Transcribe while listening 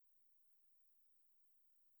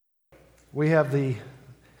We have the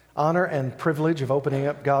honor and privilege of opening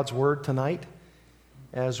up God's Word tonight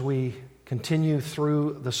as we continue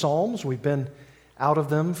through the Psalms. We've been out of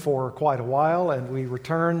them for quite a while, and we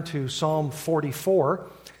return to Psalm 44.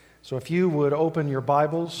 So if you would open your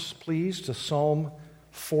Bibles, please, to Psalm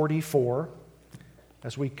 44,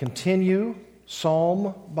 as we continue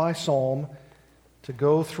psalm by psalm to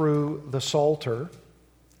go through the Psalter.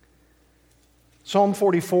 Psalm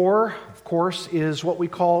 44, of course, is what we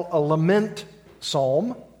call a lament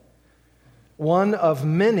psalm, one of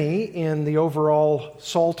many in the overall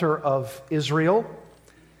Psalter of Israel.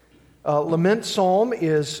 Lament psalm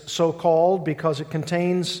is so called because it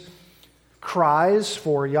contains cries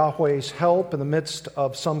for Yahweh's help in the midst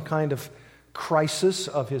of some kind of crisis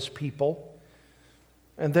of His people.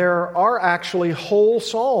 And there are actually whole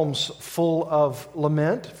psalms full of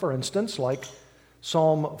lament, for instance, like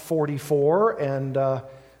Psalm 44 and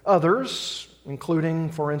others,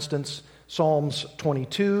 including, for instance, Psalms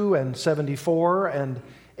 22 and 74 and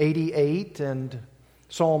 88 and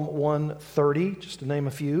Psalm 130, just to name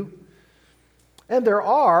a few. And there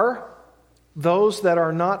are those that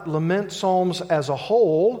are not lament psalms as a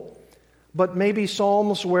whole, but maybe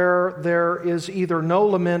psalms where there is either no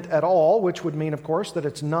lament at all, which would mean, of course, that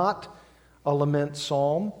it's not a lament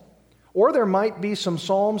psalm, or there might be some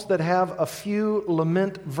psalms that have a few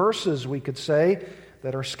lament verses, we could say,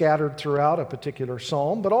 that are scattered throughout a particular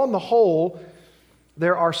psalm. But on the whole,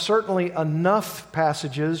 there are certainly enough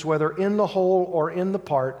passages, whether in the whole or in the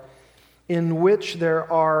part, in which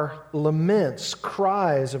there are laments,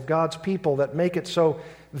 cries of God's people that make it so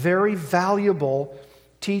very valuable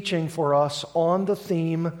teaching for us on the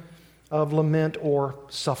theme of lament or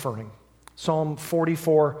suffering. Psalm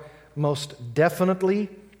 44 most definitely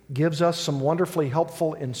gives us some wonderfully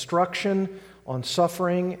helpful instruction on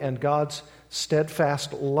suffering and God's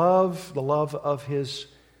steadfast love, the love of His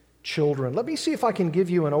children. Let me see if I can give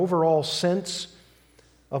you an overall sense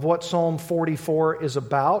of what Psalm 44 is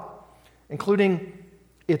about, including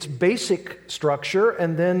its basic structure,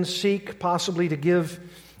 and then seek possibly to give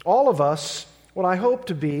all of us what I hope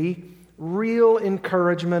to be real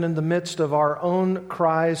encouragement in the midst of our own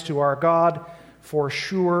cries to our God for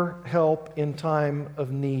sure help in time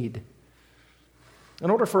of need. In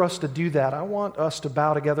order for us to do that, I want us to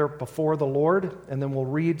bow together before the Lord, and then we'll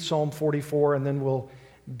read Psalm 44, and then we'll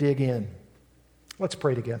dig in. Let's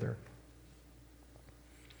pray together.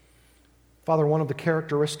 Father, one of the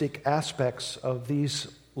characteristic aspects of these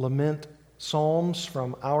lament psalms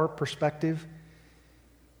from our perspective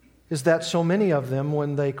is that so many of them,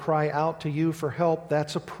 when they cry out to you for help,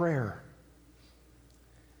 that's a prayer.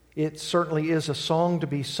 It certainly is a song to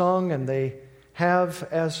be sung, and they have,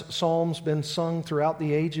 as psalms, been sung throughout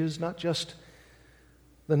the ages, not just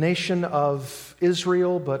the nation of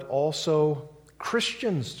Israel, but also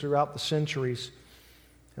Christians throughout the centuries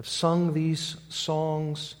have sung these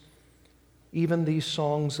songs, even these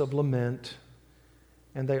songs of lament,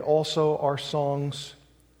 and they also are songs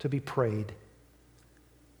to be prayed.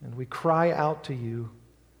 And we cry out to you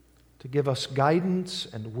to give us guidance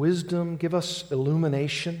and wisdom, give us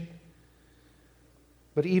illumination.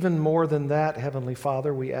 But even more than that, Heavenly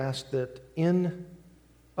Father, we ask that in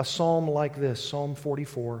a psalm like this, Psalm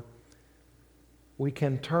 44, we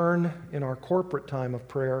can turn in our corporate time of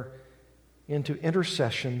prayer into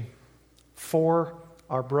intercession for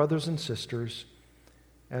our brothers and sisters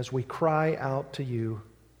as we cry out to you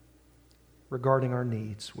regarding our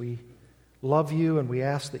needs. We love you, and we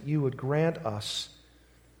ask that you would grant us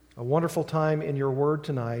a wonderful time in your word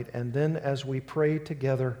tonight. And then as we pray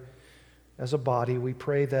together as a body, we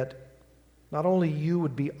pray that not only you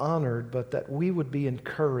would be honored, but that we would be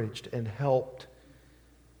encouraged and helped,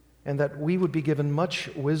 and that we would be given much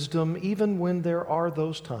wisdom even when there are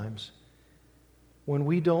those times when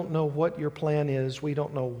we don't know what your plan is, we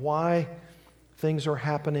don't know why things are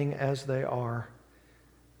happening as they are.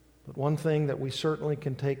 But one thing that we certainly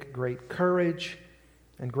can take great courage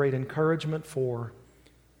and great encouragement for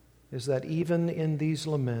is that even in these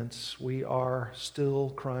laments, we are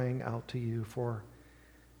still crying out to you for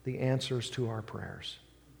the answers to our prayers.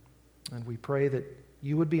 And we pray that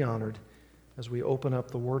you would be honored as we open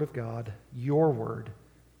up the Word of God, your Word,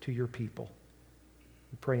 to your people.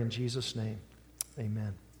 We pray in Jesus' name.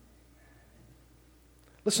 Amen.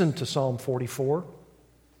 Listen to Psalm 44.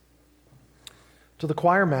 To the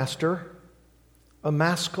choir master, a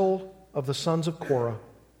maskil of the sons of Korah.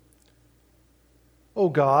 O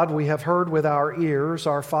God, we have heard with our ears,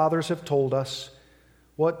 our fathers have told us,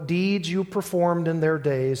 what deeds you performed in their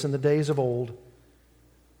days, in the days of old.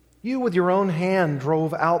 You with your own hand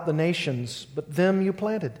drove out the nations, but them you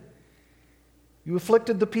planted. You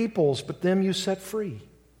afflicted the peoples, but them you set free.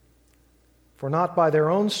 For not by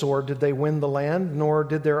their own sword did they win the land, nor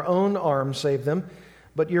did their own arm save them,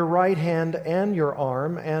 but your right hand and your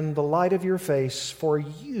arm and the light of your face, for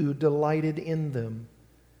you delighted in them.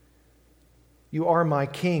 You are my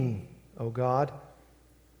king, O God.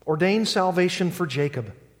 Ordain salvation for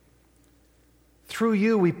Jacob. Through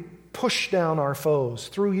you we push down our foes.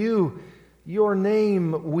 Through you, your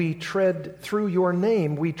name we tread, through your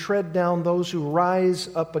name we tread down those who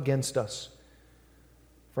rise up against us.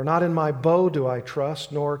 For not in my bow do I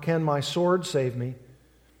trust, nor can my sword save me.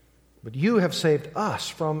 But you have saved us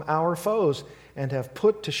from our foes and have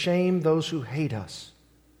put to shame those who hate us.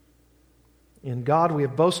 In God we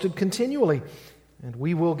have boasted continually, and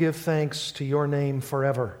we will give thanks to your name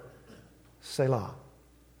forever. Selah.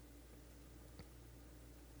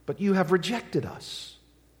 But you have rejected us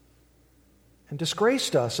and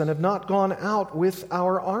disgraced us and have not gone out with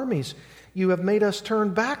our armies. You have made us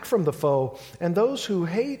turn back from the foe, and those who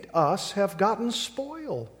hate us have gotten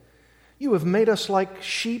spoil. You have made us like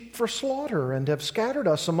sheep for slaughter and have scattered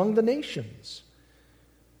us among the nations.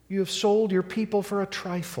 You have sold your people for a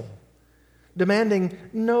trifle, demanding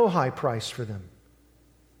no high price for them.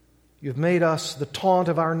 You have made us the taunt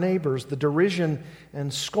of our neighbors, the derision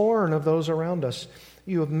and scorn of those around us.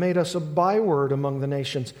 You have made us a byword among the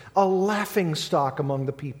nations, a laughingstock among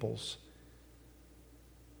the peoples.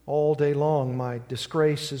 All day long my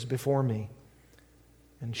disgrace is before me,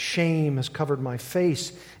 and shame has covered my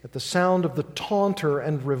face at the sound of the taunter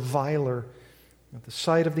and reviler, at the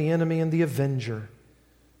sight of the enemy and the avenger.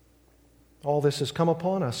 All this has come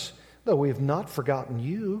upon us, though we have not forgotten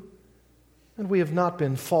you, and we have not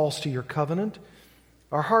been false to your covenant.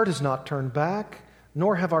 Our heart has not turned back,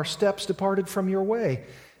 nor have our steps departed from your way.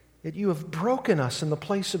 Yet you have broken us in the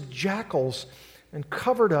place of jackals and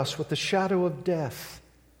covered us with the shadow of death.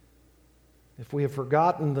 If we have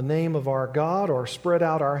forgotten the name of our God or spread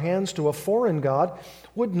out our hands to a foreign God,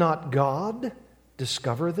 would not God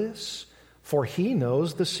discover this? For he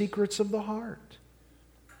knows the secrets of the heart.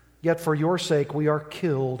 Yet for your sake we are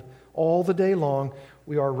killed all the day long.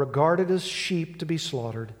 We are regarded as sheep to be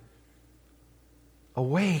slaughtered.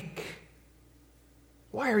 Awake!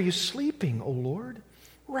 Why are you sleeping, O Lord?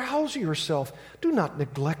 Rouse yourself. Do not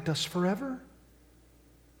neglect us forever.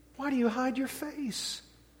 Why do you hide your face?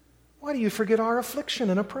 Why do you forget our affliction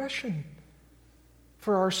and oppression?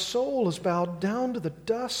 For our soul is bowed down to the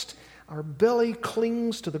dust. Our belly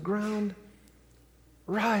clings to the ground.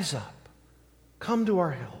 Rise up. Come to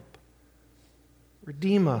our help.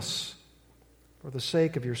 Redeem us for the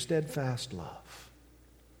sake of your steadfast love.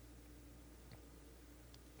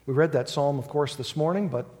 We read that psalm, of course, this morning,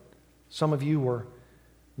 but some of you were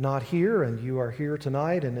not here, and you are here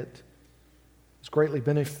tonight, and it is greatly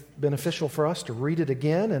beneficial for us to read it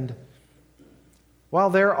again. And while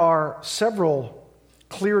there are several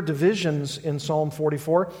clear divisions in Psalm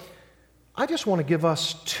 44, I just want to give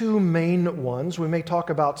us two main ones. We may talk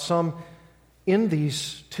about some in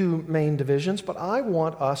these two main divisions, but I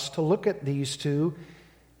want us to look at these two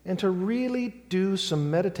and to really do some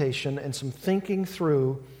meditation and some thinking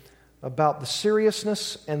through about the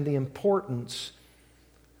seriousness and the importance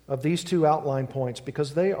of these two outline points,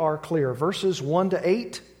 because they are clear. Verses 1 to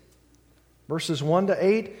 8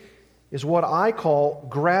 is what I call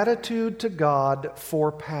gratitude to God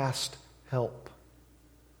for past help.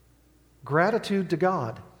 Gratitude to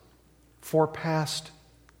God for past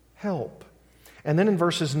help. And then in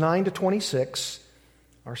verses 9 to 26,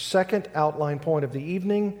 our second outline point of the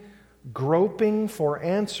evening, groping for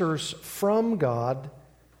answers from God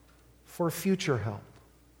for future help.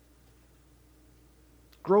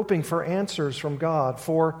 Groping for answers from God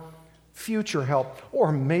for future help,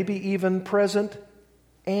 or maybe even present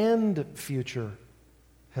and future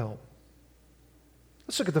help.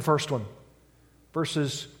 Let's look at the first one,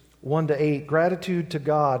 verses 1 to 8, gratitude to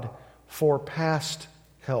God for past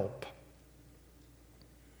help.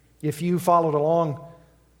 If you followed along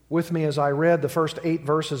with me as I read the first 8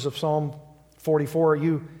 verses of Psalm 44,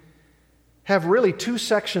 you have really two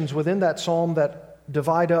sections within that psalm that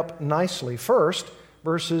divide up nicely. First,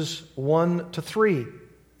 verses 1 to 3.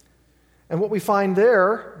 And what we find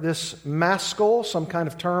there, this maskil, some kind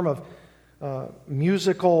of term of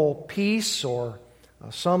musical piece or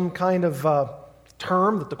some kind of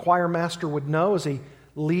term that the choir master would know as he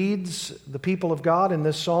leads the people of God in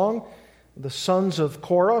this song, the sons of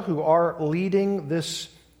Korah who are leading this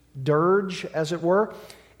dirge, as it were.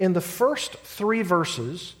 In the first 3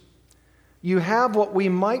 verses, you have what we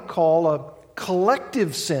might call a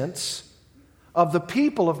collective sense of the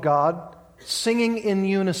people of God singing in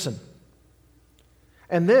unison.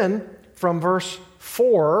 And then from verse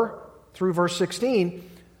 4 through verse 16,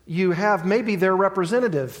 you have maybe their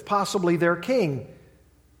representative, possibly their king.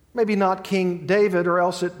 Maybe not King David, or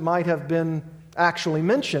else it might have been actually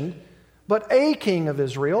mentioned, but a king of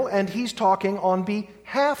Israel, and he's talking on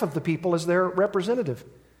behalf of the people as their representative.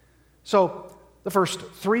 So, the first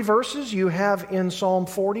 3 verses you have in Psalm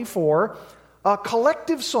 44, a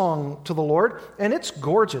collective song to the Lord, and it's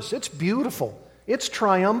gorgeous, it's beautiful, it's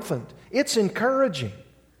triumphant, it's encouraging.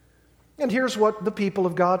 And here's what the people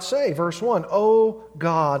of God say. Verse 1, O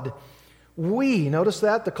God, we, notice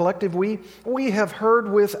that, the collective we have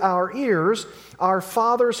heard with our ears, our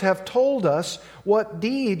fathers have told us what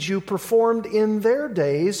deeds you performed in their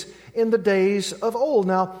days, in the days of old.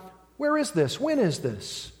 Now, where is this? When is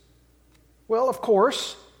this? Well, of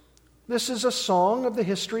course, this is a song of the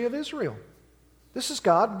history of Israel. This is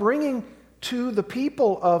God bringing to the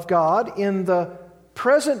people of God in the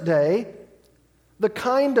present day the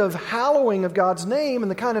kind of hallowing of God's name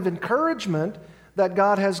and the kind of encouragement that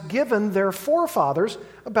God has given their forefathers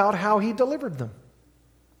about how He delivered them,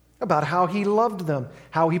 about how He loved them,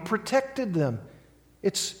 how He protected them.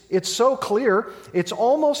 It's so clear, it's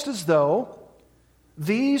almost as though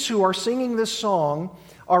these who are singing this song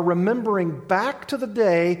are remembering back to the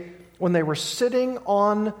day when they were sitting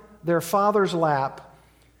on their father's lap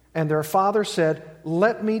and their father said,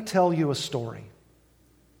 "Let me tell you a story."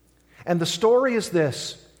 And the story is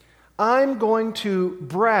this: I'm going to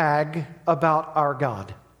brag about our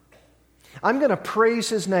God. I'm going to praise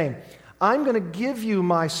His name. I'm going to give you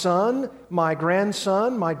my son, my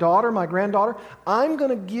grandson, my daughter, my granddaughter. I'm going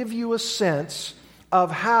to give you a sense of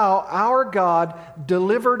how our God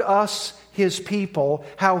delivered us, His people,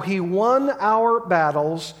 how He won our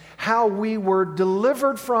battles, how we were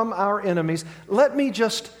delivered from our enemies. Let me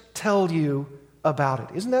just tell you about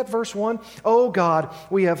it. Isn't that verse 1? Oh God,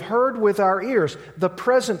 we have heard with our ears, the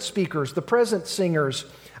present speakers, the present singers,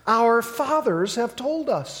 our fathers have told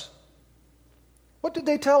us. What did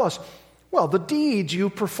they tell us? Well, the deeds you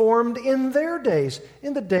performed in their days,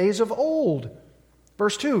 in the days of old.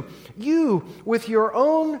 Verse 2, you with your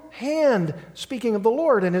own hand, speaking of the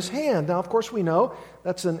Lord and His hand. Now, of course, we know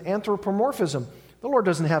that's an anthropomorphism. The Lord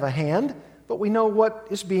doesn't have a hand, but we know what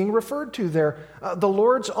is being referred to there. The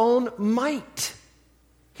Lord's own might,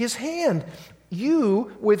 His hand.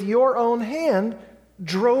 You, with your own hand,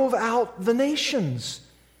 drove out the nations,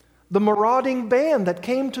 the marauding band that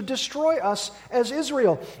came to destroy us as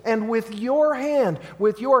Israel. And with your hand,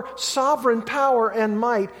 with your sovereign power and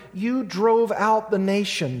might, you drove out the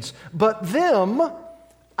nations. But them,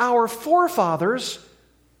 our forefathers,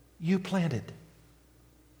 you planted.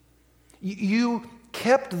 You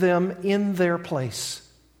kept them in their place,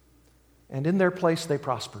 and in their place they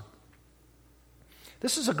prospered.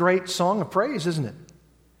 This is a great song of praise, isn't it?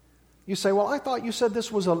 You say, well, I thought you said this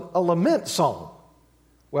was a lament song.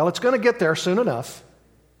 Well, it's going to get there soon enough.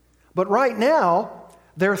 But right now,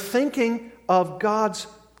 they're thinking of God's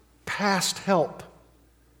past help,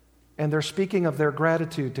 and they're speaking of their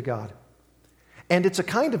gratitude to God. And it's a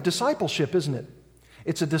kind of discipleship, isn't it?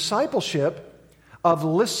 It's a discipleship of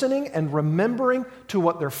listening and remembering to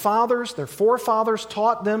what their fathers, their forefathers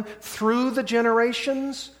taught them through the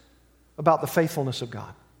generations about the faithfulness of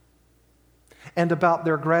God and about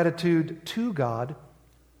their gratitude to God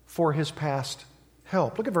for His past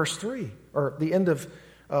help. Look at verse 3, or the end of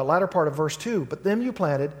latter part of verse 2. But them you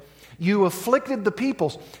planted, you afflicted the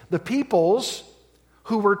peoples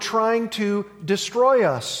who were trying to destroy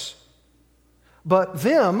us. But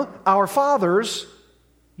them, our fathers,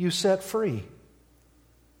 you set free.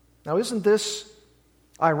 Now, isn't this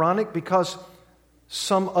ironic? Because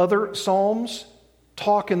some other psalms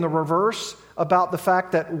talk in the reverse about the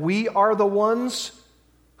fact that we are the ones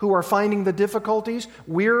who are finding the difficulties.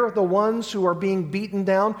 We're the ones who are being beaten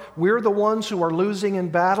down. We're the ones who are losing in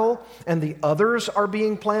battle, and the others are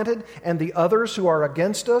being planted, and the others who are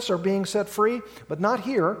against us are being set free. But not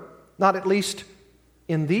here, not at least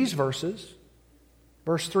in these verses.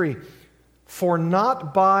 Verse 3, for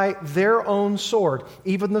not by their own sword,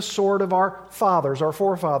 even the sword of our fathers, our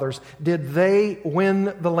forefathers, did they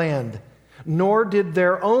win the land, nor did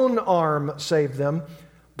their own arm save them,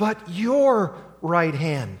 but your right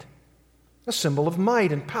hand, a symbol of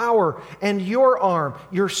might and power, and your arm,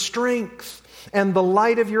 your strength, and the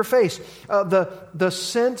light of your face, the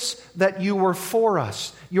sense that you were for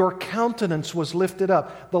us. Your countenance was lifted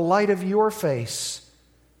up, the light of your face.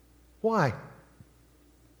 Why?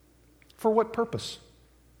 For what purpose?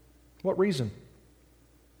 What reason?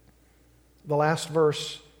 The last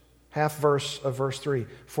verse, half verse of verse 3,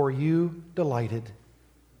 for you delighted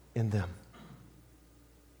in them.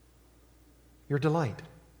 Your delight,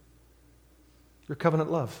 your covenant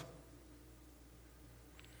love.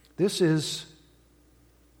 This is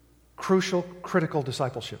crucial, critical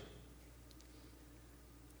discipleship.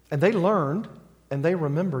 And they learned and they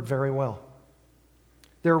remembered very well.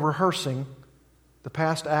 They're rehearsing the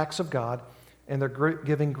past acts of God, and they're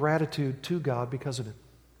giving gratitude to God because of it.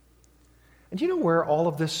 And do you know where all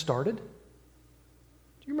of this started? Do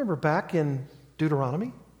you remember back in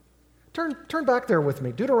Deuteronomy? Turn back there with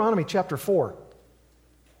me. Deuteronomy chapter 4.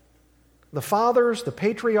 The fathers, the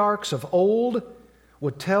patriarchs of old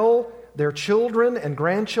would tell their children and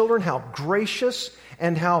grandchildren how gracious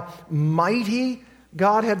and how mighty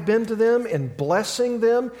God had been to them in blessing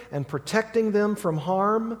them and protecting them from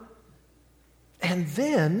harm. And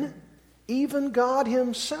then, even God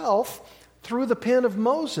Himself, through the pen of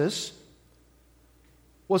Moses,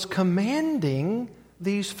 was commanding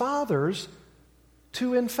these fathers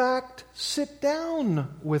to, in fact, sit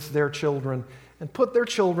down with their children and put their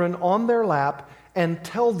children on their lap and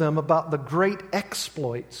tell them about the great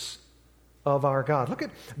exploits of our God. Look at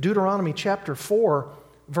Deuteronomy chapter 4,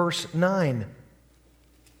 verse 9.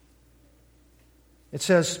 It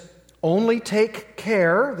says, "Only take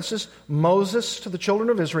care," this is Moses to the children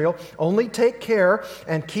of Israel, "only take care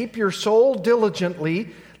and keep your soul diligently,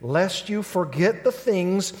 lest you forget the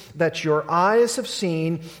things that your eyes have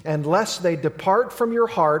seen, and lest they depart from your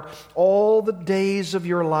heart all the days of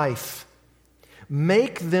your life.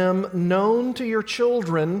 Make them known to your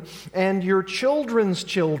children and your children's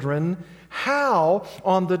children, how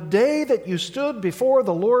on the day that you stood before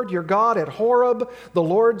the Lord your God at Horeb, the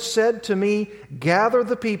Lord said to me, 'Gather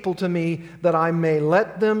the people to me, that I may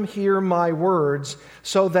let them hear my words,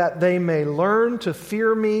 so that they may learn to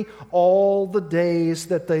fear me all the days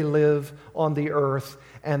that they live on the earth,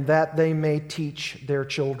 and that they may teach their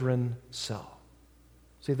children so.'"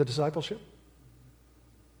 See the discipleship?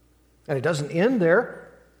 And it doesn't end there.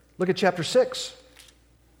 Look at chapter 6.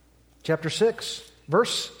 Chapter 6,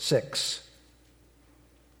 verse 6.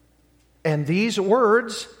 "And these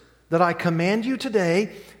words that I command you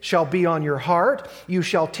today shall be on your heart. You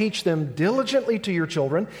shall teach them diligently to your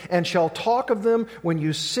children, and shall talk of them when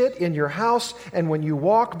you sit in your house, and when you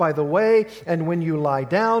walk by the way, and when you lie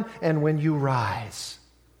down, and when you rise."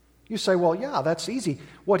 You say, well, yeah, that's easy.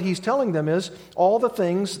 What he's telling them is all the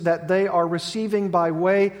things that they are receiving by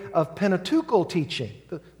way of Pentateuchal teaching,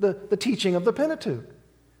 the teaching of the Pentateuch.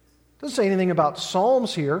 Doesn't say anything about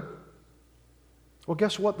Psalms here. Well,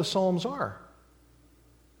 guess what the Psalms are?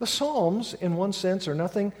 The Psalms, in one sense, are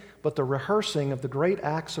nothing but the rehearsing of the great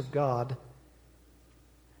acts of God.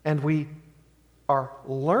 And we are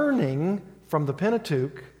learning from the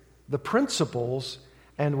Pentateuch the principles,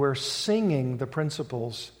 and we're singing the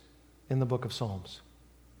principles in the book of Psalms.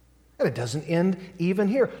 And it doesn't end even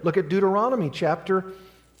here. Look at Deuteronomy chapter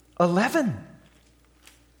 11.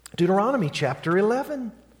 Deuteronomy chapter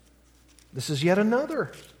 11. This is yet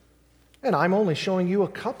another. And I'm only showing you a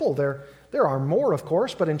couple. There are more, of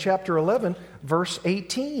course, but in chapter 11, verse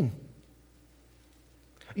 18.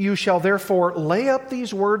 "You shall therefore lay up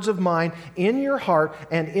these words of mine in your heart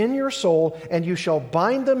and in your soul, and you shall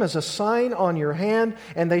bind them as a sign on your hand,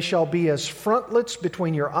 and they shall be as frontlets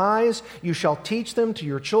between your eyes. You shall teach them to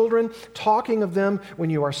your children, talking of them when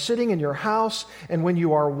you are sitting in your house, and when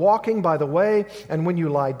you are walking by the way, and when you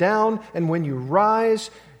lie down, and when you rise.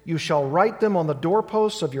 You shall write them on the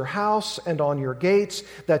doorposts of your house and on your gates,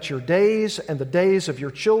 that your days and the days of your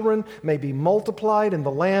children may be multiplied in the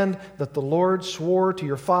land that the Lord swore to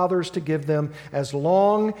your fathers to give them, as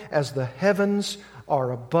long as the heavens are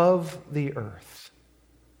above the earth."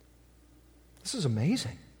 This is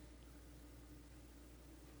amazing.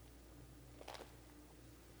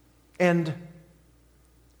 And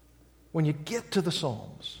when you get to the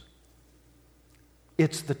Psalms,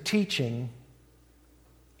 it's the teaching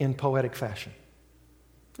in poetic fashion.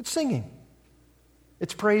 It's singing.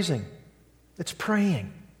 It's praising. It's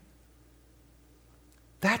praying.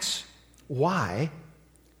 That's why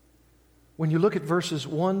when you look at verses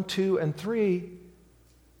 1, 2, and 3,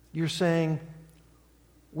 you're saying,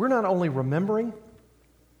 we're not only remembering,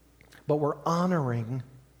 but we're honoring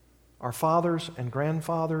our fathers and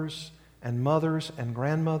grandfathers and mothers and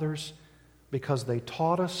grandmothers because they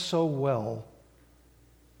taught us so well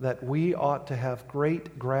that we ought to have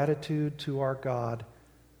great gratitude to our God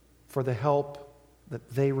for the help that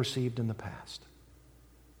they received in the past.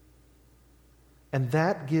 And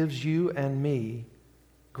that gives you and me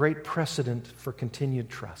great precedent for continued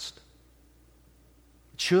trust.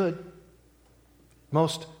 It should.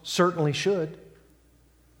 Most certainly should.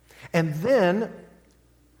 And then,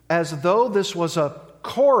 as though this was a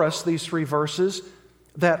chorus, these 3 verses,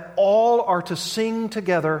 that all are to sing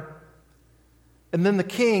together. And then the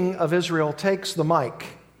king of Israel takes the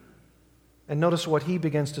mic. And notice what he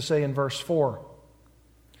begins to say in verse 4.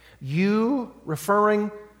 You,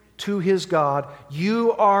 referring to his God,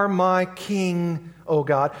 you are my king, O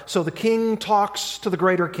God. So the king talks to the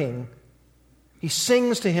greater king. He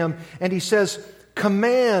sings to him and he says,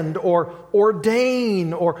 command or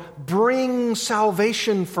ordain or bring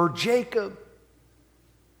salvation for Jacob.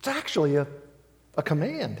 It's actually a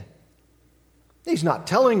command. He's not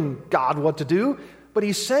telling God what to do, but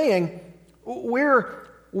he's saying,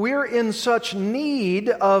 we're in such need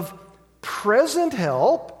of present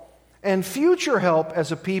help and future help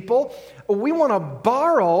as a people. We want to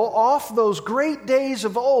borrow off those great days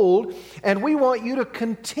of old, and we want you to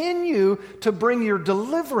continue to bring your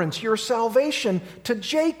deliverance, your salvation to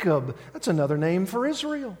Jacob. That's another name for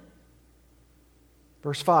Israel.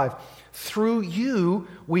 Verse 5, through you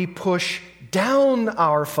we push down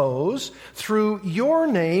our foes. Through your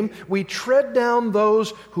name we tread down those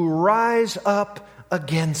who rise up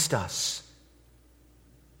against us.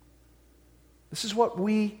 This is what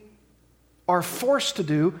we are forced to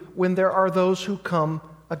do when there are those who come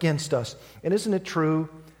against us. And isn't it true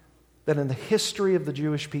that in the history of the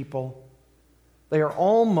Jewish people, they are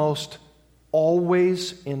almost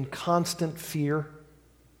always in constant fear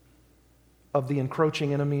of the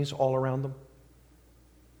encroaching enemies all around them?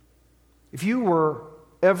 If you were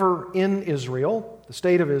ever in Israel, the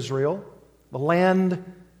state of Israel, the land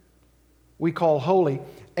we call holy,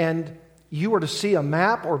 and you were to see a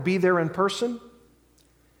map or be there in person,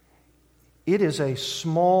 it is a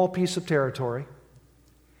small piece of territory,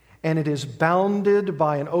 and it is bounded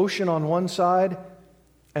by an ocean on one side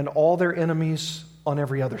and all their enemies on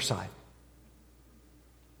every other side.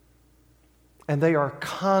 And they are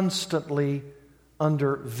constantly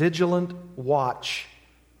under vigilant watch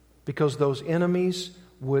because those enemies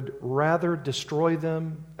would rather destroy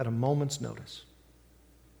them at a moment's notice.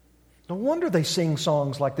 No wonder they sing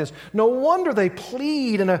songs like this. No wonder they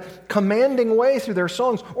plead in a commanding way through their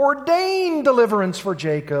songs, ordain deliverance for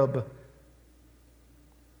Jacob.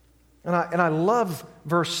 And I love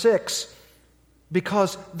verse 6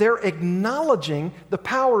 because they're acknowledging the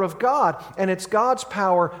power of God, and it's God's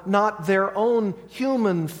power, not their own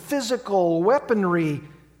human physical weaponry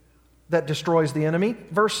that destroys the enemy.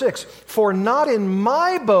 Verse 6, for not in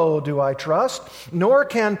my bow do I trust, nor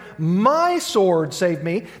can my sword save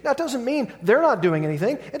me. Now, it doesn't mean they're not doing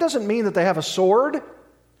anything. It doesn't mean that they have a sword.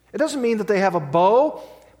 It doesn't mean that they have a bow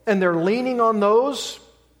and they're leaning on those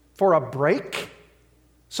for a break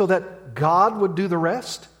so that God would do the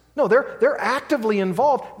rest. No, they're actively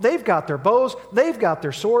involved. They've got their bows. They've got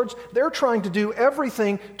their swords. They're trying to do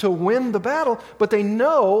everything to win the battle, but they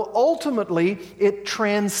know ultimately it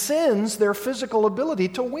transcends their physical ability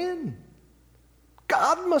to win.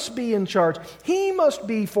 God must be in charge. He must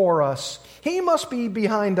be for us. He must be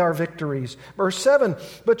behind our victories. Verse 7,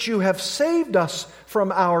 but you have saved us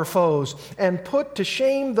from our foes and put to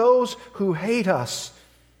shame those who hate us.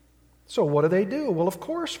 So what do? Well, of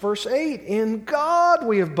course, verse 8, in God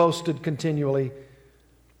we have boasted continually.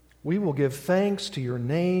 We will give thanks to your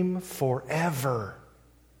name forever.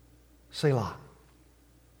 Selah.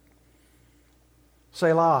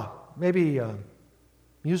 Selah, maybe a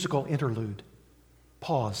musical interlude.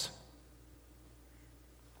 Pause.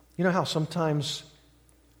 You know how sometimes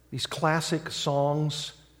these classic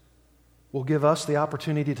songs will give us the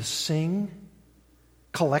opportunity to sing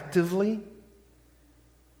collectively?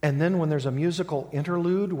 And then when there's a musical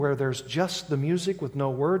interlude where there's just the music with no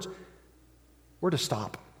words, we're to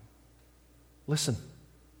stop. Listen.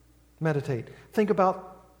 Meditate. Think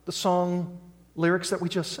about the song lyrics that we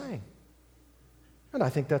just sang. And I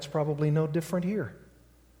think that's probably no different here.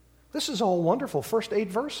 This is all wonderful. First 8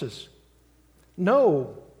 verses.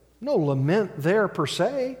 No lament there per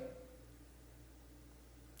se.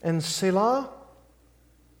 And Selah,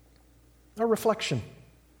 a reflection.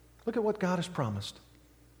 Look at what God has promised.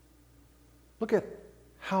 Look at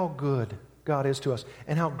how good God is to us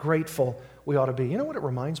and how grateful we ought to be. You know what it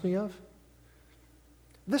reminds me of?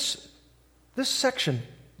 This section,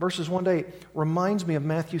 verses 1 to 8, reminds me of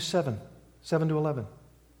Matthew 7 to 11.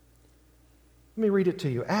 Let me read it to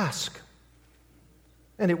you. Ask,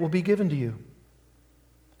 and it will be given to you.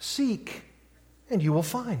 Seek, and you will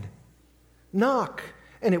find. Knock,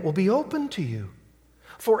 and it will be opened to you.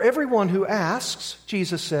 For everyone who asks,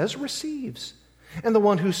 Jesus says, receives. And the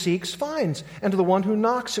one who seeks finds, and to the one who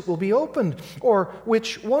knocks it will be opened. Or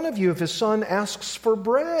which one of you, if his son asks for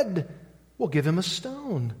bread, will give him a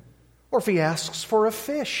stone? Or if he asks for a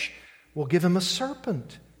fish, will give him a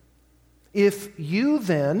serpent? If you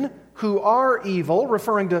then, who are evil,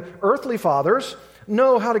 referring to earthly fathers,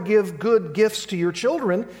 know how to give good gifts to your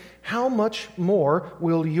children, how much more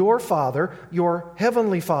will your Father, your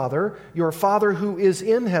heavenly Father, your Father who is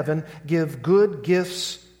in heaven, give good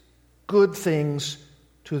gifts good things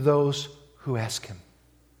to those who ask Him.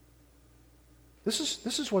 This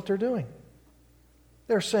is what they're doing.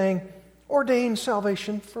 They're saying, ordain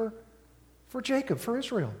salvation for Jacob, for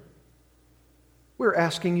Israel. We're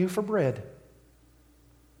asking you for bread.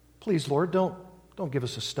 Please, Lord, don't give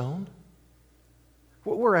us a stone.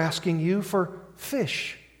 We're asking you for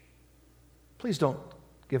fish. Please don't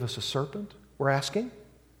give us a serpent. We're asking,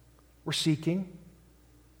 we're seeking,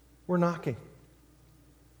 we're knocking.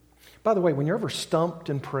 By the way, when you're ever stumped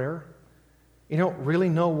in prayer, you don't really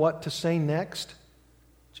know what to say next,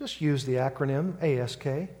 just use the acronym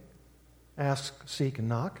ASK, ask, seek, and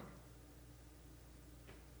knock.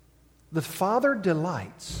 The Father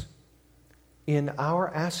delights in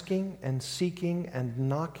our asking and seeking and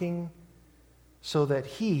knocking so that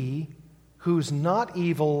He, who's not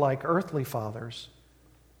evil like earthly fathers,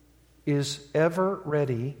 is ever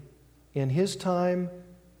ready in His time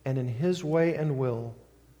and in His way and will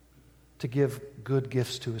to give good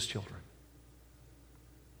gifts to His children.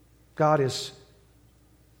 God is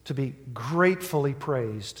to be gratefully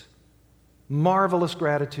praised. Marvelous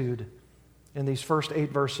gratitude in these first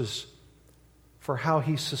 8 verses for how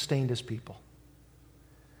He sustained His people.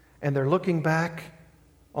 And they're looking back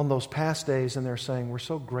on those past days and they're saying, we're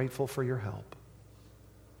so grateful for your help.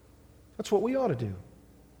 That's what we ought to do.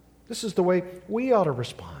 This is the way we ought to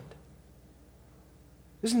respond.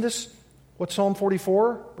 Isn't this what Psalm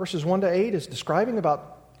 44, verses 1 to 8 is describing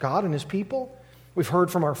about God and His people? We've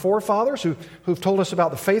heard from our forefathers who've told us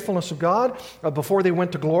about the faithfulness of God before they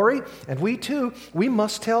went to glory. And we too, we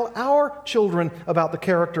must tell our children about the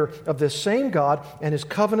character of this same God and His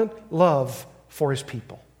covenant love for His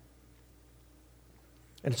people.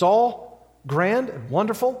 And it's all grand and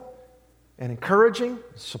wonderful and encouraging,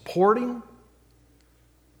 supporting.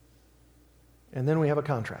 And then we have a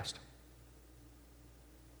contrast.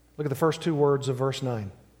 Look at the first 2 words of verse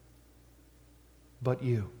 9. But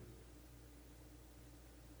you.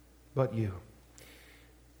 But you.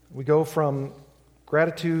 We go from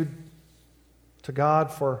gratitude to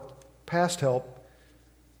God for past help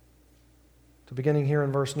to beginning here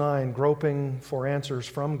in verse 9, groping for answers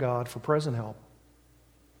from God for present help,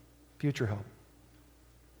 future help.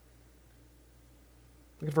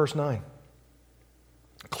 Look at verse 9.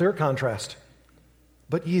 A clear contrast.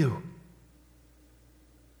 But you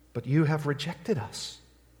have rejected us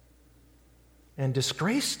and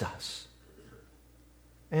disgraced us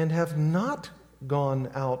and have not gone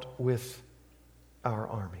out with our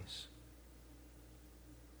armies.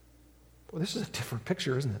 Well, this is a different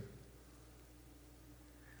picture, isn't it?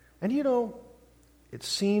 And you know, it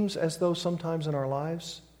seems as though sometimes in our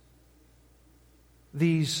lives,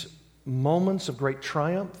 these moments of great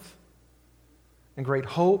triumph and great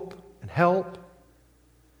hope and help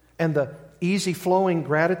and the easy flowing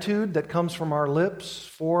gratitude that comes from our lips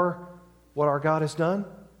for what our God has done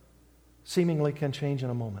seemingly can change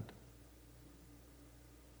in a moment.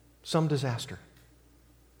 Some disaster,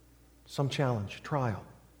 some challenge, trial,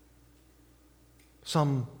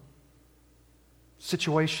 some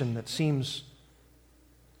situation that seems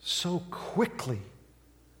so quickly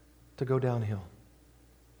to go downhill.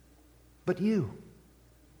 But you've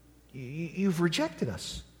rejected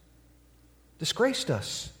us, disgraced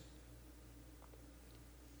us.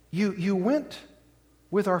 You went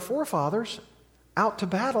with our forefathers out to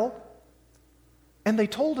battle, and they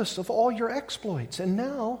told us of all your exploits. And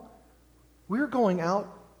now we're going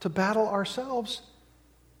out to battle ourselves,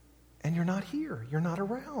 and you're not here. You're not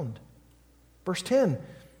around. Verse 10,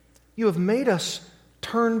 you have made us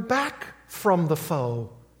turn back from the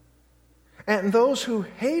foe, and those who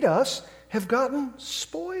hate us have gotten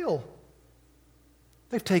spoil.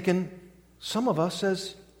 They've taken some of us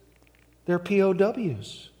as their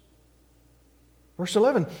POWs. Verse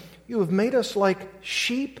 11, you have made us like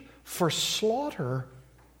sheep for slaughter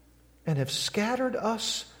and have scattered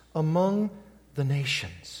us among the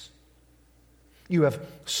nations. You have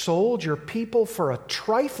sold your people for a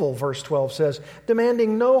trifle, verse 12 says,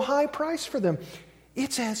 demanding no high price for them.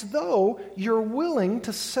 It's as though you're willing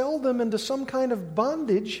to sell them into some kind of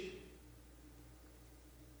bondage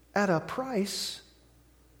at a price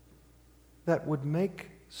that would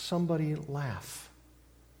make somebody laugh.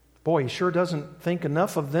 Boy, he sure doesn't think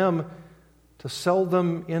enough of them to sell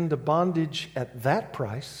them into bondage at that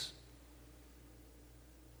price.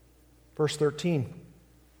 Verse 13,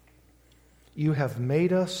 you have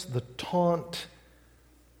made us the taunt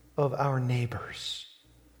of our neighbors.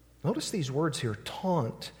 Notice these words here,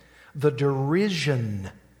 taunt, the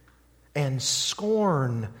derision and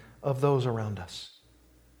scorn of those around us.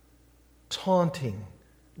 Taunting,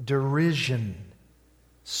 derision,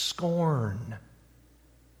 scorn.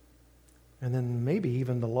 And then maybe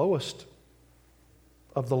even the lowest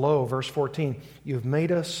of the low, verse 14, you've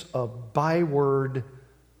made us a byword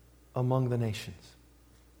among the nations.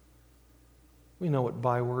 We know what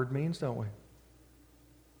byword means, don't we?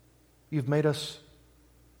 You've made us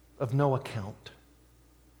of no account.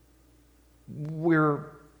 We're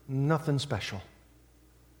nothing special.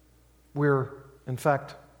 We're, in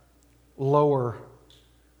fact, lower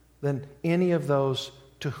than any of those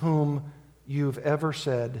to whom you've ever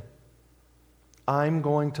said, I'm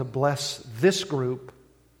going to bless this group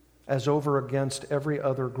as over against every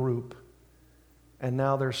other group. And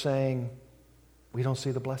now they're saying, we don't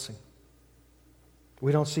see the blessing.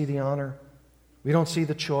 We don't see the honor. We don't see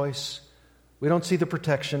the choice. We don't see the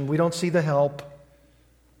protection. We don't see the help.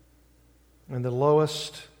 And the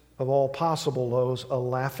lowest of all possible lows, a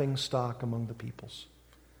laughing stock among the peoples.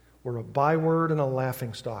 We're a byword and a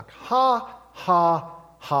laughing stock. Ha, ha,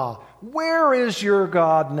 ha. Where is your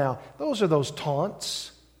God now? Those are those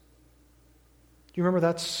taunts. Do you remember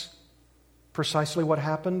that's precisely what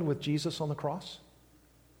happened with Jesus on the cross?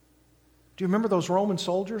 Do you remember those Roman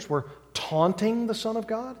soldiers were taunting the Son of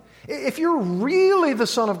God? If you're really the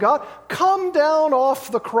Son of God, come down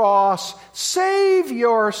off the cross. Save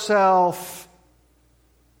yourself.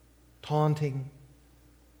 Taunting.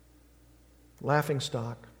 Laughing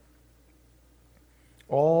stock.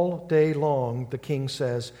 All day long, the king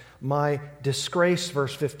says, my disgrace,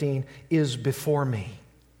 verse 15, is before me.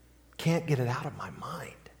 Can't get it out of my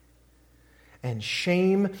mind. And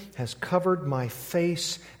shame has covered my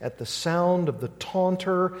face at the sound of the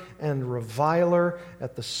taunter and reviler,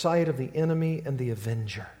 at the sight of the enemy and the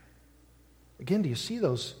avenger. Again, do you see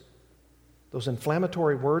those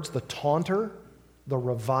inflammatory words? The taunter, the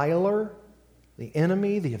reviler, the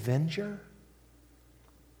enemy, the avenger.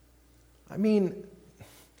 I mean,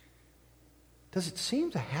 does it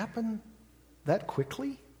seem to happen that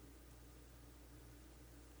quickly?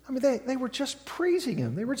 I mean, they were just praising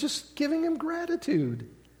him. They were just giving him gratitude.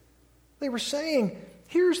 They were saying,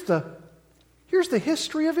 here's the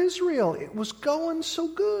history of Israel. It was going so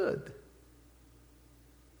good.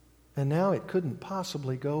 And now it couldn't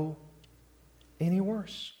possibly go any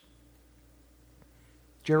worse.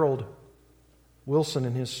 Gerald Wilson,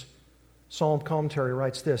 in his Psalm commentary,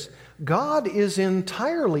 writes this: God is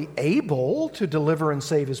entirely able to deliver and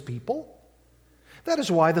save his people. That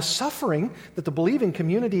is why the suffering that the believing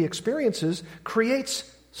community experiences creates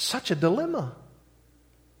such a dilemma.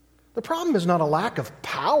 The problem is not a lack of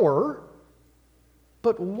power,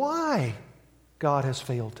 but why God has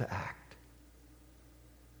failed to act.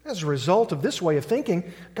 As a result of this way of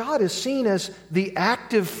thinking, God is seen as the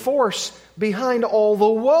active force behind all the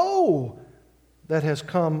woe that has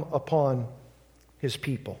come upon his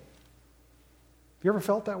people. Have you ever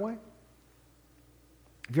felt that way?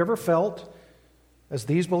 Have you ever felt, as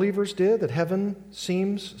these believers did, that heaven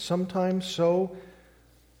seems sometimes so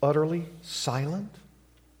utterly silent?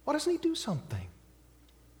 Why doesn't he do something?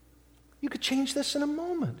 You could change this in a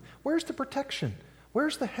moment. Where's the protection?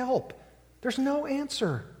 Where's the help? There's no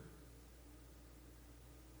answer.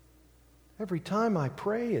 Every time I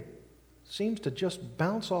pray, it seems to just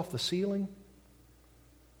bounce off the ceiling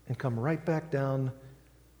and come right back down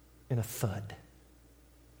in a thud.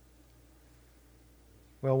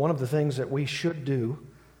 Well, one of the things that we should do,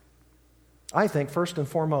 I think, first and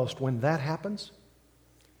foremost, when that happens,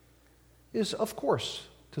 is, of course,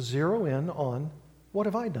 to zero in on, what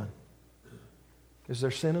have I done? Is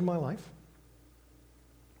there sin in my life?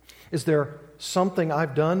 Is there something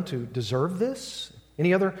I've done to deserve this?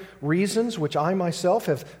 Any other reasons which I myself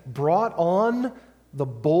have brought on the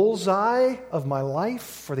bullseye of my life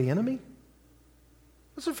for the enemy?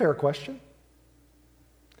 That's a fair question.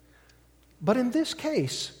 But in this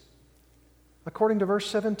case, according to verse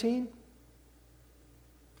 17,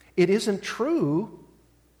 it isn't true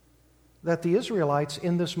that the Israelites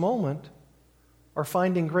in this moment are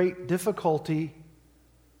finding great difficulty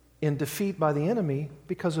in defeat by the enemy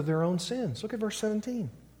because of their own sins. Look at verse 17.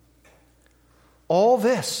 All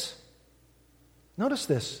this, notice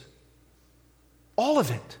this, all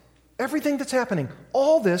of it, everything that's happening,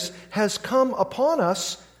 all this has come upon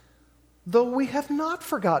us, though we have not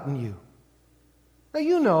forgotten you. Now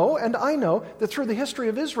you know, and I know, that through the history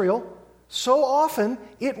of Israel, so often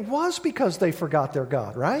it was because they forgot their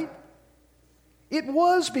God, right? It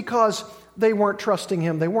was because they weren't trusting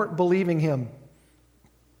him, they weren't believing him.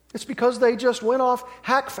 It's because they just went off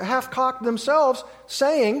half-cocked themselves,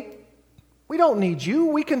 saying, we don't need you,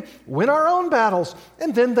 we can win our own battles.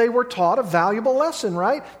 And then they were taught a valuable lesson,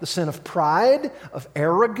 right? The sin of pride, of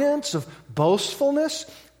arrogance, of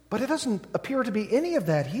boastfulness. But it doesn't appear to be any of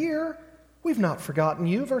that here. We've not forgotten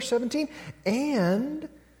you, verse 17, and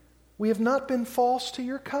We have not been false to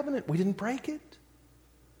your covenant. We didn't break it.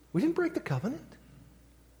 We didn't break the covenant.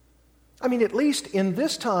 I mean, at least in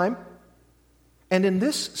this time and in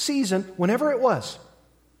this season, whenever it was.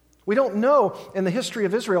 We don't know in the history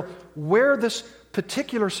of Israel where this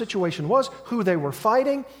particular situation was, who they were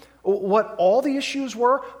fighting, what all the issues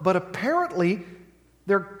were, but apparently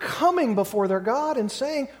they're coming before their God and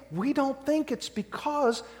saying, we don't think it's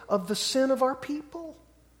because of the sin of our people.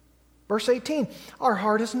 Verse 18, our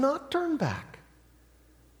heart has not turned back,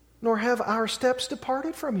 nor have our steps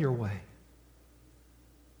departed from your way.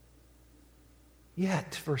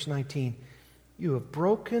 Yet, verse 19, you have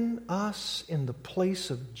broken us in the place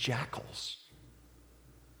of jackals.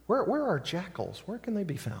 Where are jackals? Where can they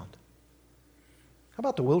be found? How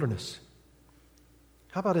about the wilderness?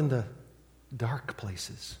 How about in the dark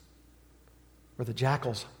places where the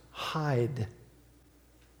jackals hide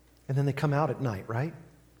and then they come out at night, right?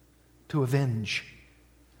 To avenge.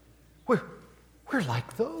 We're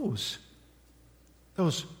like those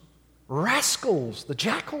rascals, the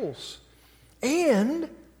jackals, and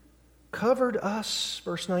covered us,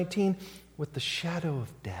 verse 19, with the shadow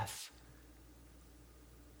of death.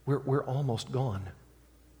 We're almost gone.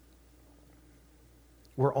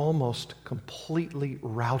 We're almost completely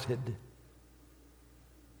routed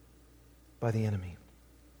by the enemy.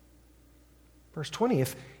 Verse 20,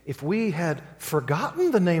 if we had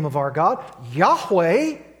forgotten the name of our God,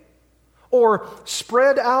 Yahweh, or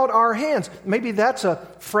spread out our hands, maybe that's a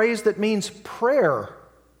phrase that means prayer,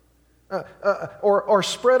 or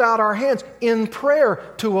spread out our hands in prayer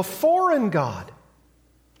to a foreign God.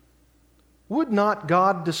 Would not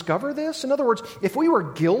God discover this? In other words, if we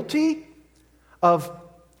were guilty of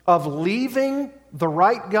leaving the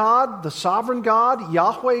right God, the sovereign God,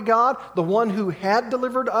 Yahweh God, the one who had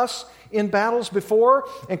delivered us in battles before,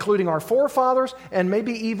 including our forefathers, and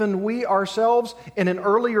maybe even we ourselves in an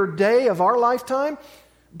earlier day of our lifetime,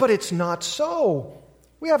 but it's not so.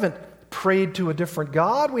 We haven't prayed to a different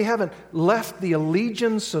God. We haven't left the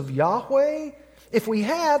allegiance of Yahweh. If we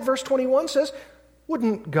had, verse 21 says,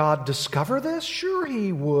 wouldn't God discover this? Sure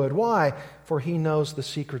He would. Why? For He knows the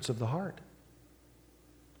secrets of the heart.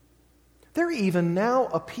 They're even now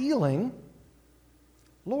appealing,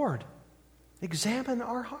 Lord, examine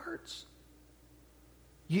our hearts.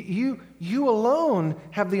 You alone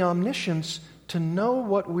have the omniscience to know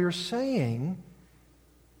what we're saying,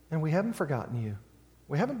 and we haven't forgotten you.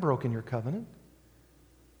 We haven't broken your covenant.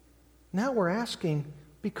 Now we're asking,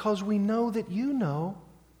 because we know that you know,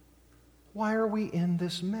 why are we in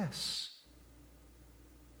this mess?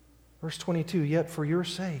 Verse 22, yet for your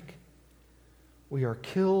sake, we are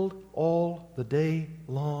killed all the day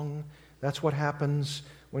long. That's what happens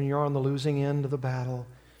when you're on the losing end of the battle.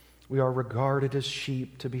 We are regarded as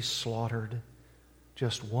sheep to be slaughtered.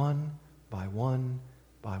 Just one by one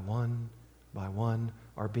by one by one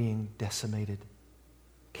are being decimated,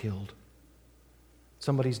 killed.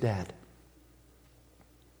 Somebody's dad.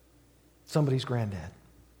 Somebody's granddad.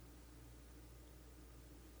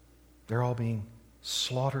 They're all being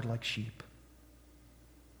slaughtered like sheep.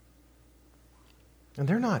 And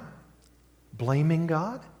they're not blaming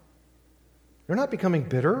God. They're not becoming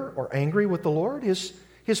bitter or angry with the Lord. His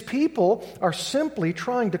people are simply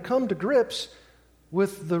trying to come to grips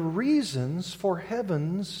with the reasons for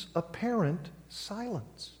heaven's apparent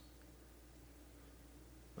silence.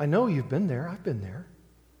 I know you've been there. I've been there.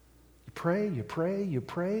 You pray, you pray, you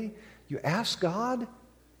pray. You ask God,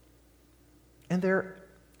 and there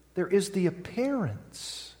is the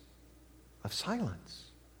appearance of silence.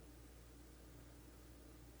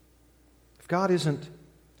 If God isn't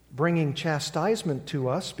bringing chastisement to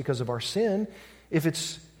us because of our sin, if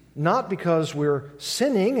it's not because we're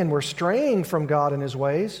sinning and we're straying from God and His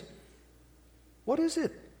ways, what is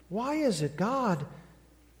it? Why is it, God,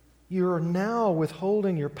 you're now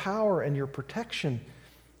withholding your power and your protection?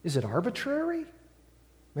 Is it arbitrary?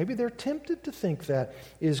 Maybe they're tempted to think that.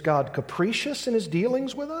 Is God capricious in His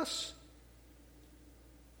dealings with us?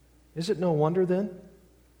 Is it no wonder then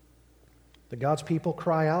that God's people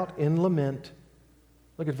cry out in lament?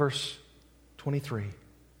 Look at verse 23.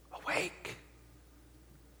 Awake!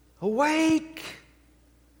 Awake!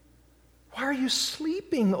 Why are you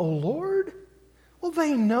sleeping, O Lord? Well,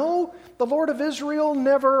 they know the Lord of Israel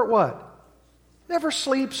never what? Never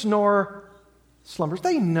sleeps nor slumbers.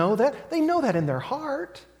 They know that. They know that in their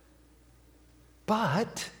heart.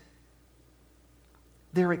 But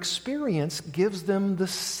their experience gives them the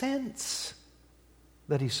sense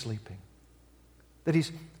that He's sleeping, that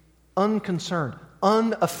He's unconcerned,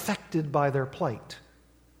 unaffected by their plight.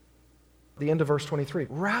 The end of verse 23.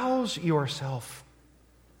 Rouse yourself.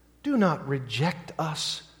 Do not reject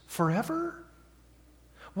us forever.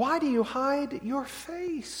 Why do you hide your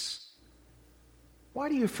face? Why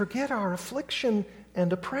do you forget our affliction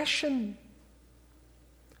and oppression?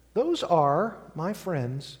 Those are, my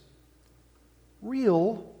friends,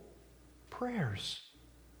 real prayers.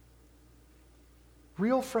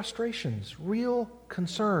 Real frustrations, real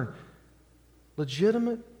concern,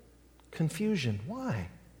 legitimate confusion. Why?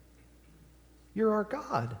 You're our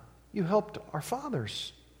God. You helped our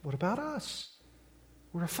fathers. What about us?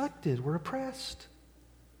 We're afflicted. We're oppressed.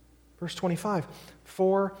 Verse 25,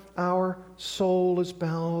 for our soul is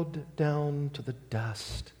bowed down to the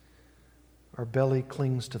dust. Our belly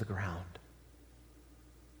clings to the ground.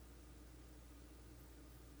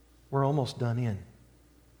 We're almost done in.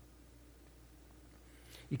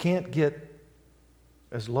 You can't get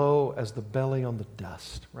as low as the belly on the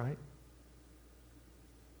dust, right?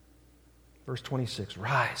 Verse 26,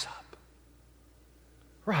 rise up.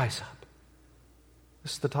 Rise up.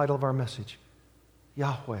 This is the title of our message.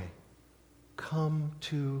 Yahweh, come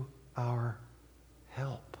to our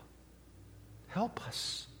help. Help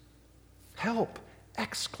us. Help!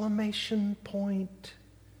 Exclamation point.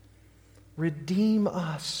 Redeem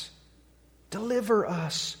us. Deliver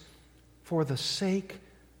us for the sake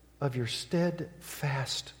of your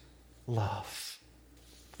steadfast love.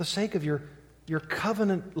 For the sake of your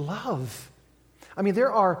covenant love. I mean,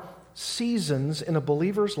 there are seasons in a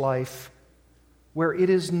believer's life where it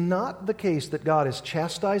is not the case that God is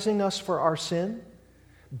chastising us for our sin,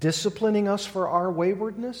 disciplining us for our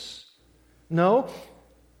waywardness. No,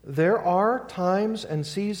 there are times and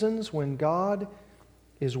seasons when God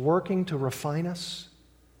is working to refine us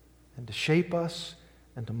and to shape us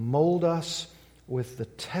and to mold us with the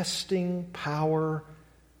testing power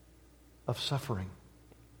of suffering.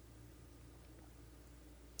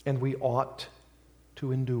 And we ought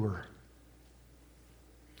to endure.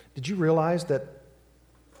 Did you realize that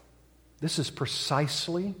this is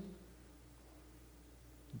precisely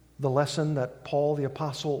the lesson that Paul the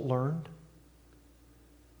Apostle learned?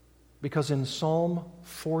 Because in Psalm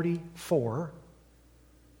 44,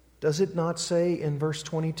 does it not say in verse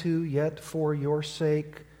 22, yet for your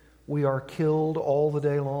sake we are killed all the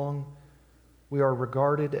day long, we are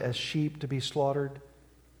regarded as sheep to be slaughtered?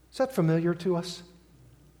 Is that familiar to us?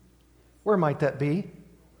 Where might that be?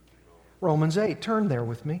 Romans 8. Turn there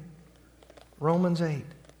with me. Romans 8.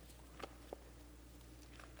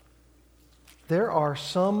 There are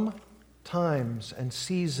some times and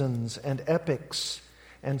seasons and epochs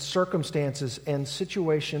and circumstances and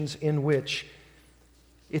situations in which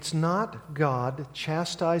it's not God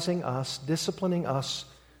chastising us, disciplining us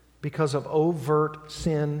because of overt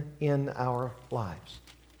sin in our lives.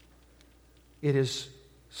 It is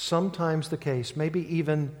sometimes the case, maybe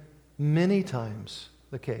even many times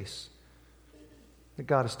the case, that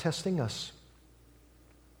God is testing us.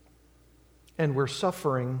 And we're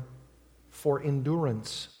suffering for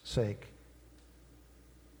endurance sake.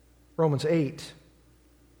 Romans 8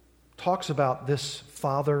 talks about this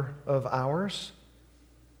Father of ours.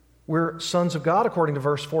 We're sons of God according to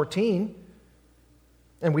verse 14.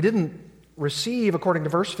 And we didn't receive, according to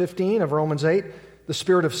verse 15 of Romans 8, the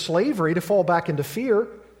spirit of slavery to fall back into fear.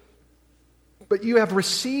 But you have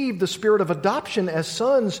received the spirit of adoption as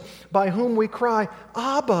sons, by whom we cry,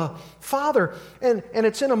 Abba, Father. And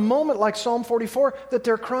it's in a moment like Psalm 44 that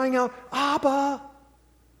they're crying out, Abba,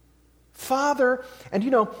 Father. And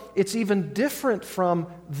you know, it's even different from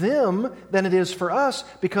them than it is for us,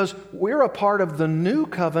 because we're a part of the new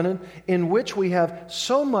covenant in which we have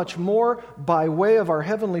so much more by way of our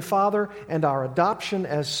Heavenly Father and our adoption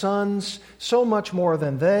as sons, so much more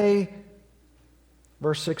than they.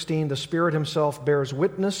 Verse 16, the Spirit Himself bears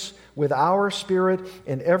witness with our spirit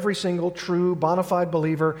in every single true, bona fide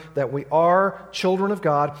believer that we are children of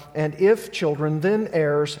God, and if children, then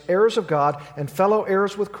heirs, heirs of God, and fellow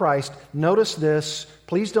heirs with Christ. Notice this,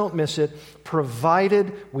 please don't miss it,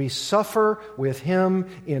 provided we suffer with Him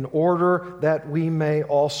in order that we may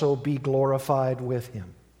also be glorified with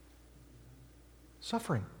Him.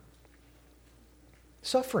 Suffering.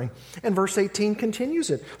 Suffering. And verse 18 continues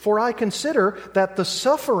it. For I consider that the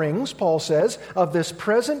sufferings, Paul says, of this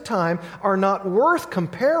present time are not worth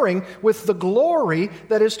comparing with the glory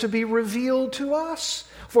that is to be revealed to us.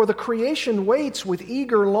 For the creation waits with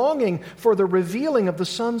eager longing for the revealing of the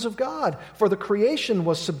sons of God. For the creation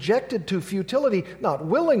was subjected to futility, not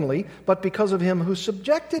willingly, but because of Him who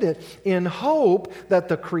subjected it, in hope that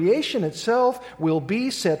the creation itself will be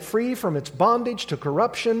set free from its bondage to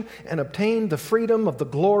corruption and obtain the freedom of the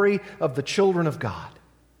glory of the children of God.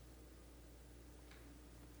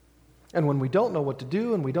 And when we don't know what to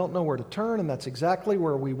do and we don't know where to turn, and that's exactly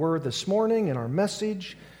where we were this morning in our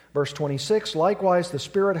message, Verse 26, likewise the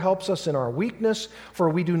Spirit helps us in our weakness, for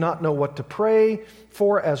we do not know what to pray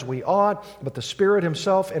for as we ought, but the Spirit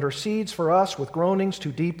Himself intercedes for us with groanings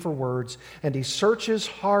too deep for words. And He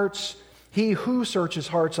who searches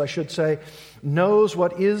hearts, I should say, knows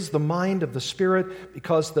what is the mind of the Spirit,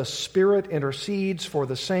 because the Spirit intercedes for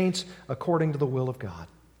the saints according to the will of God.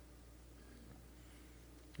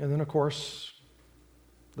 And then, of course,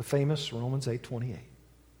 the famous Romans 8:28.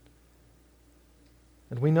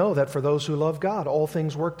 And we know that for those who love God, all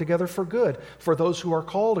things work together for good, for those who are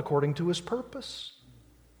called according to His purpose.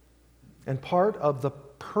 And part of the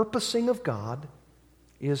purposing of God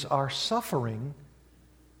is our suffering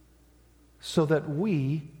so that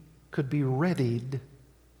we could be readied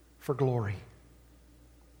for glory.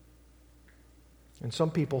 And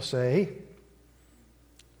some people say,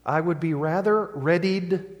 I would be rather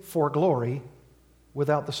readied for glory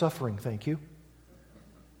without the suffering, thank you.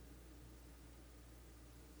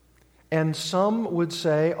 And some would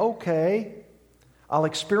say, okay, I'll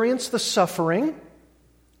experience the suffering,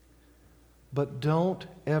 but don't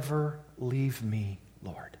ever leave me,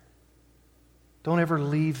 Lord. Don't ever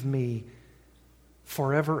leave me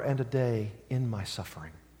forever and a day in my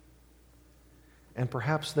suffering. And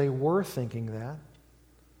perhaps they were thinking that.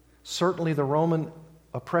 Certainly the Roman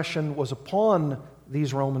oppression was upon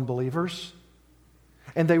these Roman believers,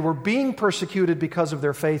 and they were being persecuted because of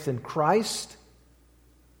their faith in Christ.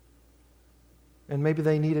 And maybe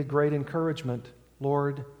they needed great encouragement.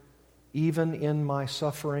 Lord, even in my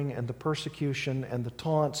suffering and the persecution and the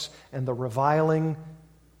taunts and the reviling,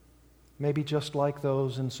 maybe just like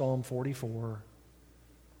those in Psalm 44,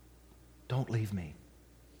 don't leave me.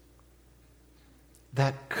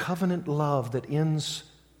 That covenant love that ends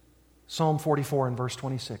Psalm 44 in verse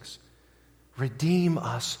 26. Redeem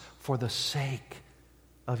us for the sake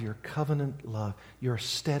of your covenant love, your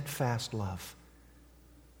steadfast love.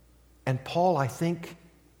 And Paul, I think,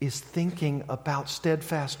 is thinking about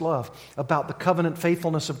steadfast love, about the covenant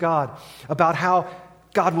faithfulness of God, about how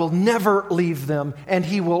God will never leave them and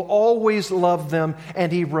He will always love them.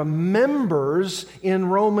 And he remembers in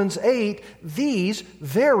Romans 8 these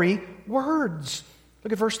very words.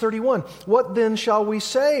 Look at verse 31. What then shall we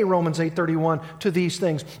say, Romans 8:31, to these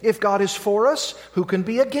things? If God is for us, who can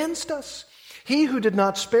be against us? He who did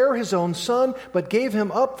not spare His own Son, but gave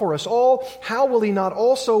Him up for us all, how will He not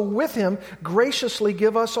also with Him graciously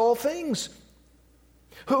give us all things?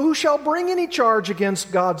 Who shall bring any charge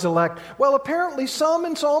against God's elect? Well, apparently some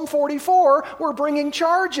in Psalm 44 were bringing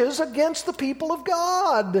charges against the people of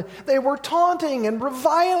God. They were taunting and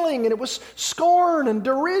reviling, and it was scorn and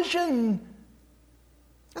derision.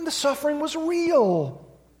 And the suffering was real.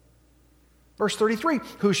 Verse 33,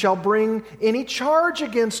 who shall bring any charge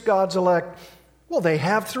against God's elect? Well, they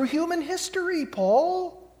have through human history,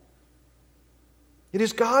 Paul. It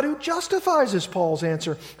is God who justifies, is Paul's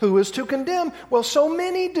answer. Who is to condemn? Well, so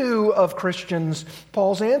many do of Christians.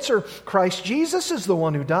 Paul's answer, Christ Jesus is the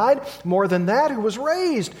one who died. More than that, who was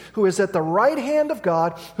raised, who is at the right hand of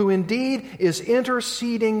God, who indeed is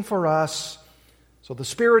interceding for us. So the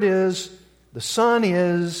Spirit is, the Son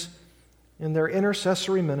is, in their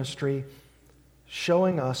intercessory ministry,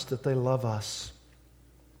 showing us that they love us.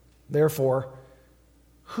 Therefore,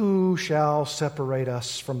 who shall separate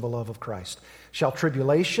us from the love of Christ? Shall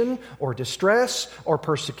tribulation or distress or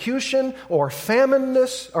persecution or famine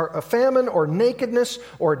or nakedness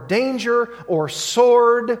or danger or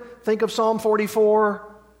sword? Think of Psalm 44.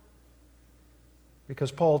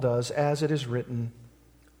 Because Paul does, as it is written,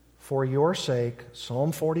 for your sake,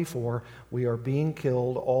 Psalm 44, we are being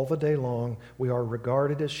killed all the day long. We are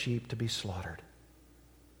regarded as sheep to be slaughtered.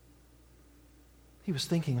 He was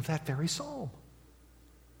thinking of that very psalm.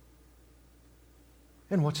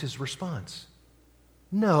 And what's his response?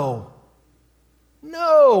 No.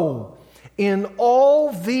 No. In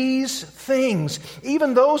all these things,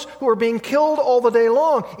 even those who are being killed all the day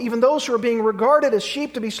long, even those who are being regarded as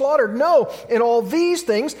sheep to be slaughtered, no. In all these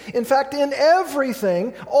things, in fact, in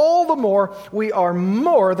everything, all the more, we are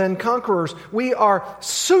more than conquerors. We are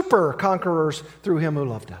super conquerors through Him who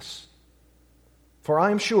loved us. For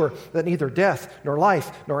I am sure that neither death, nor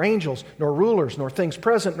life, nor angels, nor rulers, nor things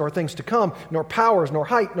present, nor things to come, nor powers, nor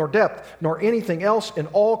height, nor depth, nor anything else in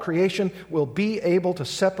all creation will be able to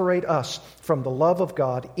separate us from the love of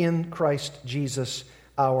God in Christ Jesus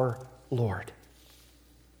our Lord.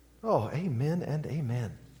 Oh, amen and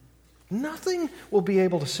amen. Nothing will be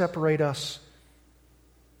able to separate us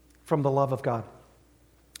from the love of God,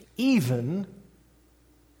 even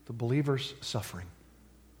the believer's suffering.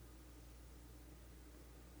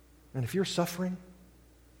 And if you're suffering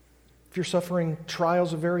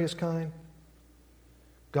trials of various kind,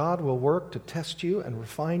 God will work to test you and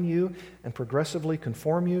refine you and progressively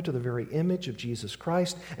conform you to the very image of Jesus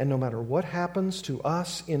Christ. And no matter what happens to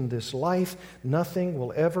us in this life, nothing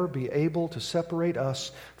will ever be able to separate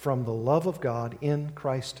us from the love of God in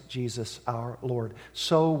Christ Jesus our Lord.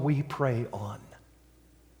 So we pray on.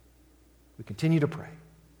 We continue to pray.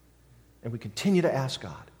 And we continue to ask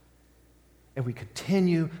God. And we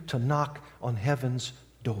continue to knock on heaven's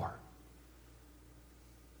door.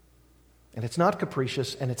 And it's not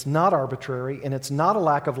capricious, and it's not arbitrary, and it's not a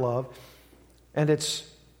lack of love, and it's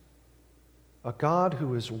a God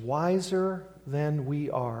who is wiser than we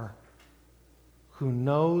are, who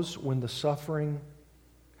knows when the suffering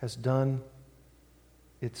has done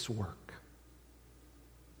its work.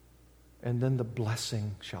 And then the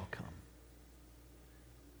blessing shall come.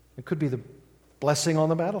 It could be the blessing on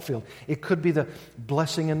the battlefield. It could be the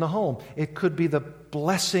blessing in the home. It could be the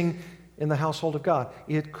blessing in the household of God.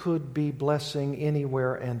 It could be blessing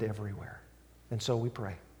anywhere and everywhere. And so we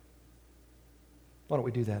pray. Why don't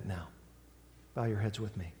we do that now? Bow your heads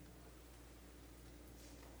with me.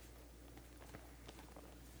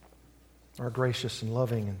 Our gracious and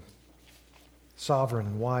loving and sovereign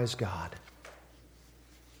and wise God,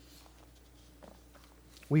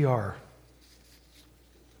 we are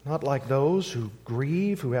not like those who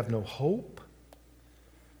grieve, who have no hope.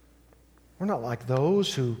 We're not like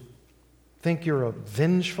those who think you're a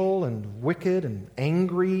vengeful and wicked and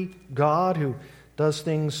angry God who does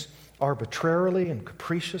things arbitrarily and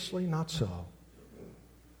capriciously. Not so.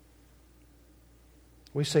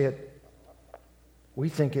 We say it, we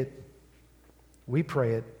think it, we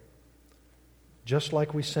pray it, just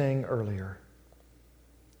like we sang earlier,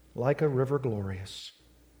 like a river glorious.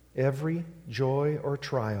 Every joy or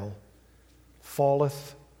trial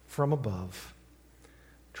falleth from above,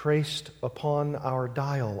 traced upon our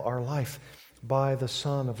dial, our life, by the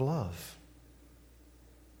Son of love.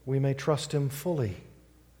 We may trust Him fully,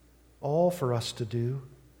 all for us to do.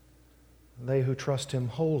 They who trust Him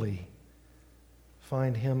wholly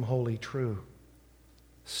find Him wholly true.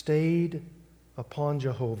 Stayed upon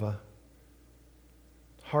Jehovah,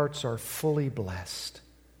 hearts are fully blessed,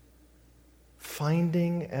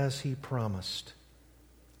 finding, as He promised,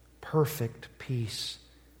 perfect peace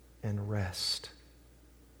and rest.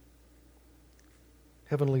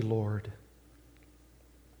 Heavenly Lord,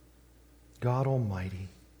 God Almighty,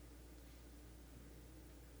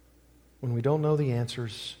 when we don't know the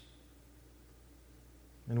answers,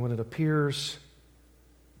 and when it appears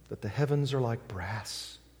that the heavens are like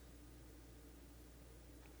brass,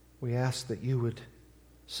 we ask that You would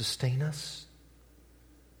sustain us,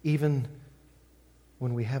 even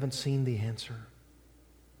when we haven't seen the answer,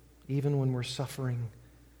 even when we're suffering.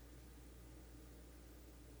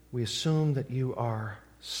 We assume that You are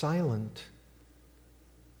silent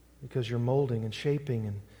because You're molding and shaping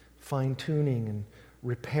and fine-tuning and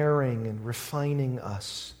repairing and refining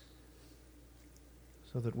us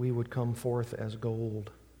so that we would come forth as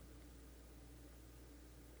gold.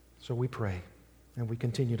 So we pray, and we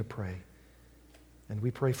continue to pray. And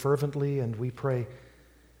we pray fervently, and we pray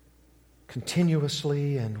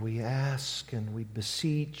continuously, and we ask, and we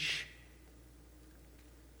beseech.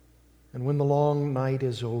 And when the long night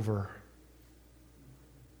is over,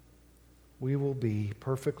 we will be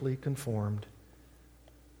perfectly conformed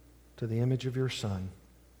to the image of Your Son.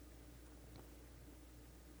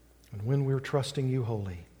 And when we're trusting You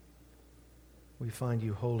wholly, we find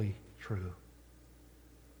You wholly true.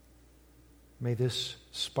 May this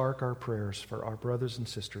spark our prayers for our brothers and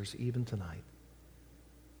sisters even tonight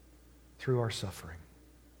through our suffering.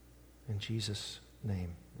 In Jesus'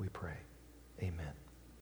 name we pray. Amen.